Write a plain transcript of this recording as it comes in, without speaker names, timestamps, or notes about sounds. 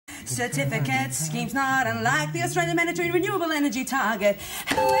certificate scheme's not unlike the Australian mandatory renewable energy target.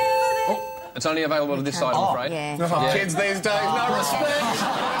 However, it's only available to this side, I'm afraid. Yeah. Oh, kids these days, no respect.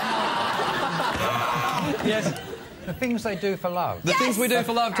 Yes. The things they do for love. The things we do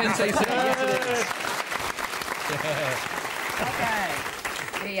for love, 10cc. Yes, it is. okay.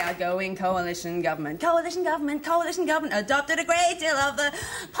 The outgoing coalition government, adopted a great deal of the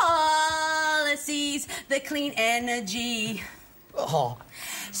policies the clean energy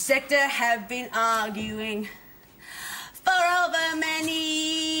sector have been arguing for over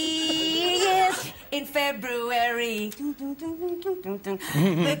many years. In February,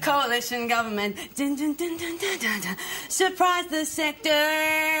 the coalition government surprised the sector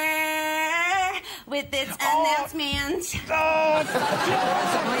with its announcement.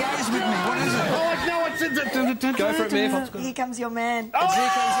 Liaise with me. What is it? Go for it, Miff. Here comes your man.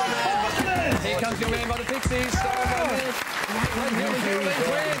 Here comes your man by the Pixies.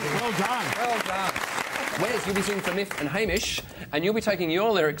 Well done. Well done. Wes, you'll be singing for Miff and Hamish, and you'll be taking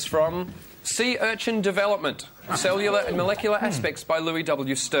your lyrics from Sea Urchin Development, Cellular and Molecular Aspects by Louis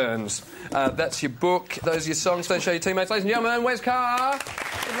W. Stearns. That's your book. Those are your songs. Don't show your teammates. Ladies and gentlemen, Wes Carr.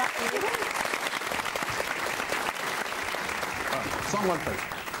 Song one, please.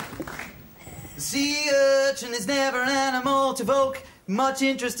 The sea urchin is never an animal to evoke much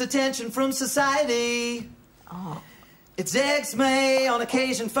interest, attention from society. Its eggs may, on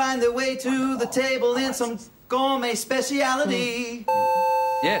occasion, find their way to the table in some gourmet speciality.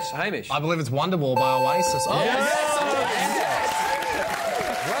 Yes, Hamish. I believe it's Wonderwall by Oasis. Oh, yes.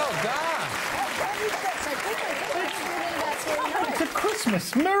 Well done. It's a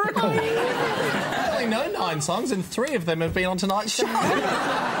Christmas miracle. I only know 9 songs, and 3 of them have been on tonight's show.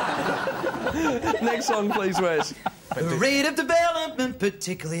 Next song, please, Wes. The rate of development,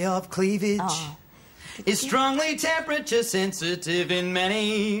 particularly of cleavage, is strongly temperature sensitive in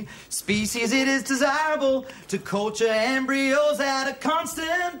many species. It is desirable to culture embryos at a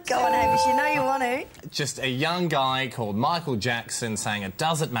constant... Go on, Hamish, you know you want to. Just a young guy called Michael Jackson saying it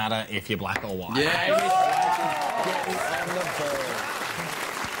doesn't matter if you're black or white.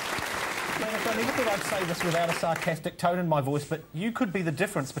 I never thought I'd say this without a sarcastic tone in my voice, but you could be the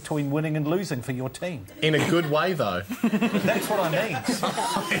difference between winning and losing for your team. In a good way, though. That's what I mean.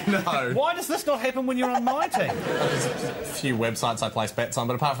 I know. Why does this not happen when you're on my team? There's a few websites I place bets on,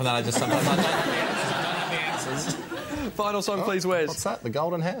 but apart from that, I just sometimes I don't have the answers. Final song, please, Wes. What's that? The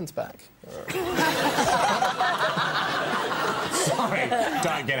Golden Hand's back. Sorry,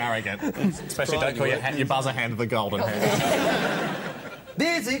 don't get arrogant. Especially don't call your buzzer hand the Golden Hand.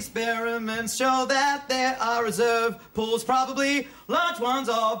 These experiments show that there are reserve pools, probably large ones,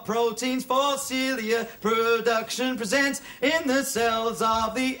 of proteins for cilia production presents in the cells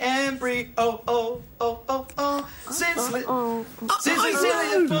of the embryo. Since the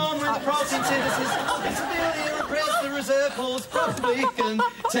cilia form with the protein synthesis, it's cilia repress the reserve pools probably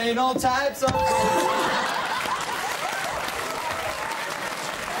contain all types of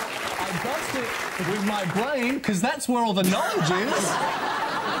with my brain, because that's where all the knowledge is.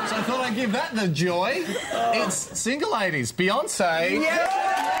 So I thought I'd give that the joy. It's single ladies, Beyonce. Ladies and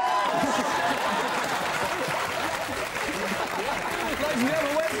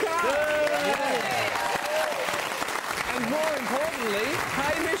gentlemen, Wes Carr. And more importantly,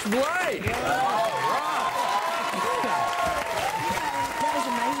 Hamish Blake. That was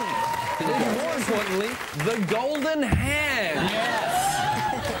amazing. And more importantly, the Golden Hand.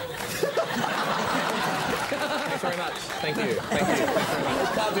 Thanks very much. Thank you. Thank you.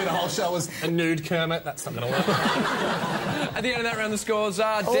 Can't do the whole show as a nude Kermit. That's not going to work. At the end of that round, the scores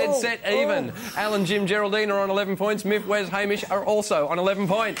are dead set even. Alan, Jim, Geraldine are on 11 points. Miff, Wes, Hamish are also on 11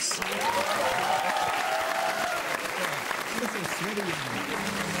 points.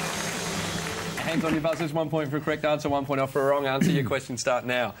 Hands on your buzzers. 1 point for a correct answer, 1 point off for a wrong answer. Your questions start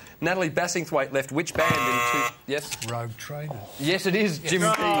now. Natalie Bassingthwaite left which band in two... Yes? Rogue Traders. Yes, it is. Jim Keys.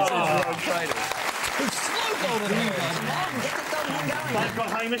 It's Rogue Traders. They've got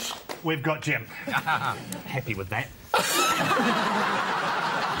Hamish, we've got Jim. Happy with that.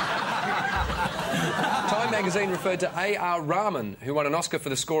 Time magazine referred to A.R. Rahman, who won an Oscar for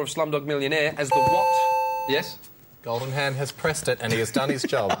the score of Slumdog Millionaire, as the what? Yes? Golden Hand has pressed it and he has done his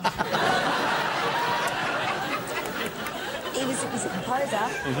job. He's a composer.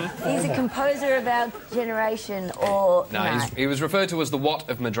 He's a composer of our generation, or... No, he was referred to as the what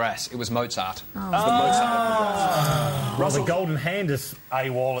of Madras. It was Mozart. Oh. It was the Mozart of Madras. Well, the Golden Hand is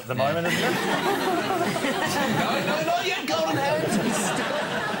AWOL at the moment, isn't it? No, not yet, Golden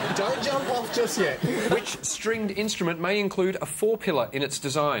Hand. Don't jump off just yet. Which stringed instrument may include a 4-pillar in its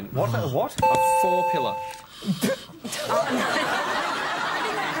design? What? A 4-pillar. I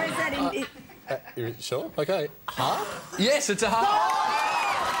didn't know, is that You sure? Okay. Harp? Yes, it's a harp.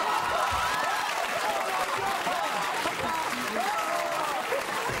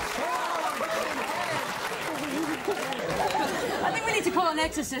 I think we need to call an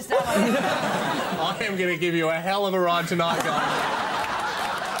exorcist, don't we? I am going to give you a hell of a ride tonight, guys.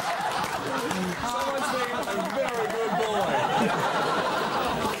 Someone's being a very good boy.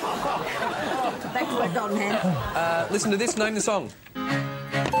 Back to work, Dalton Hand. Listen to this. Name the song.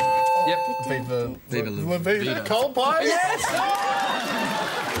 Yep. Viva Coldplay? Yes!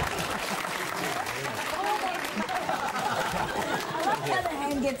 The other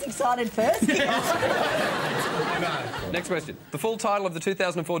hand gets excited first. Next question. The full title of the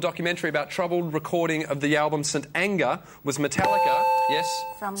 2004 documentary about troubled recording of the album St. Anger was Metallica. Yes?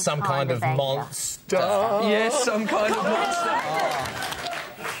 Some kind of anger. monster. Yes, some kind of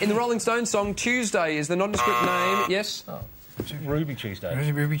monster. In the Rolling Stones song, Tuesday is the nondescript name. Yes? Ruby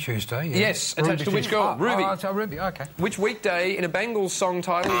Tuesday. Ruby Tuesday, yeah. Yes, attached to which girl? Ruby. Oh, so Ruby, OK. Which weekday in a Bangles song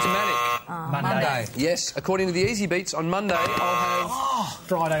title is Manic? Monday. Yes, according to the Easy Beats, on Monday I'll have...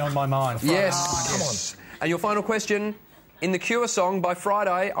 Friday on my mind. Yes. Come on. And your final question, in the Cure song, by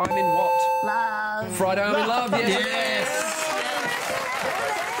Friday, I'm in what? Love. Friday, I'm in love, yes.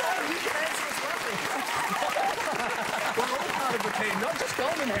 Not just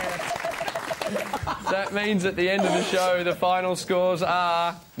golden hair. That means at the end of the show, the final scores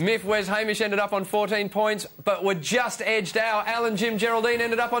are... Miff, Wes, Hamish ended up on 14 points, but were just edged out. Alan, Jim, Geraldine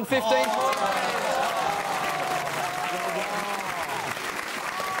ended up on 15 points.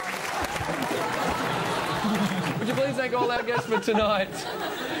 Would you please thank all our guests for tonight?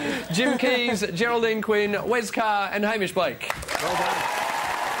 Jim Keys, Geraldine Quinn, Wes Carr and Hamish Blake. Well done.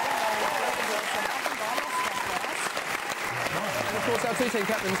 And of course our two team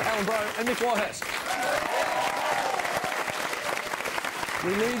captains, Alan Bro and Mick Warhurst.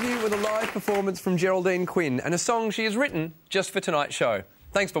 We leave you with a live performance from Geraldine Quinn and a song she has written just for tonight's show.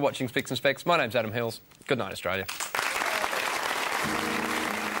 Thanks for watching Spicks and Specks. My name's Adam Hills. Good night, Australia.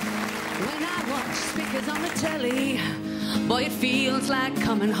 When I watch speakers on the telly, boy, it feels like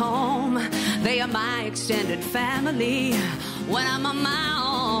coming home. They are my extended family when I'm on my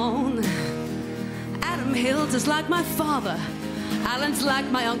own. Adam Hills is like my father. Alan's like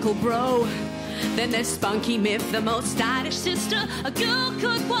my Uncle Bro. Then there's Spunky Miff, the most stylish sister a girl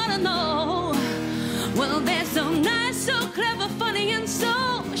could want to know. Well, they're so nice, so clever, funny, and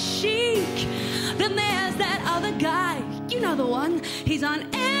so chic. Then there's that other guy, you know the one. He's on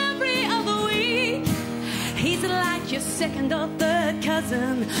every other week. He's like your second or third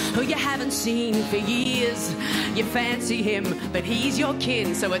cousin who you haven't seen for years. You fancy him, but he's your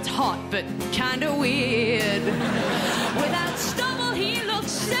kin, so it's hot but kinda weird. Without stubble, he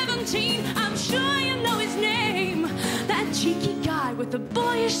looks 17. I'm sure you know his name. That cheeky guy with the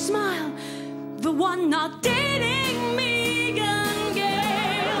boyish smile, the one not dating Megan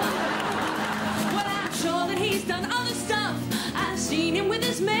Gale. Well, I'm sure that he's done other stuff. I've seen him with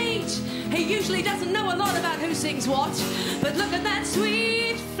his mate. He usually doesn't know a lot about who sings what, but look at that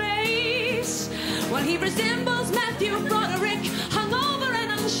sweet face. Well, he resembles Matthew Broderick, hungover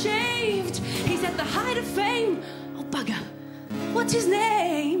and unshaved. He's at the height of fame. Oh, bugger. What's his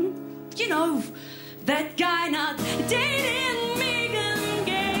name? You know, that guy not dating Megan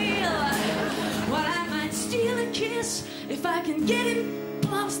Gale. Well, I might steal a kiss if I can get him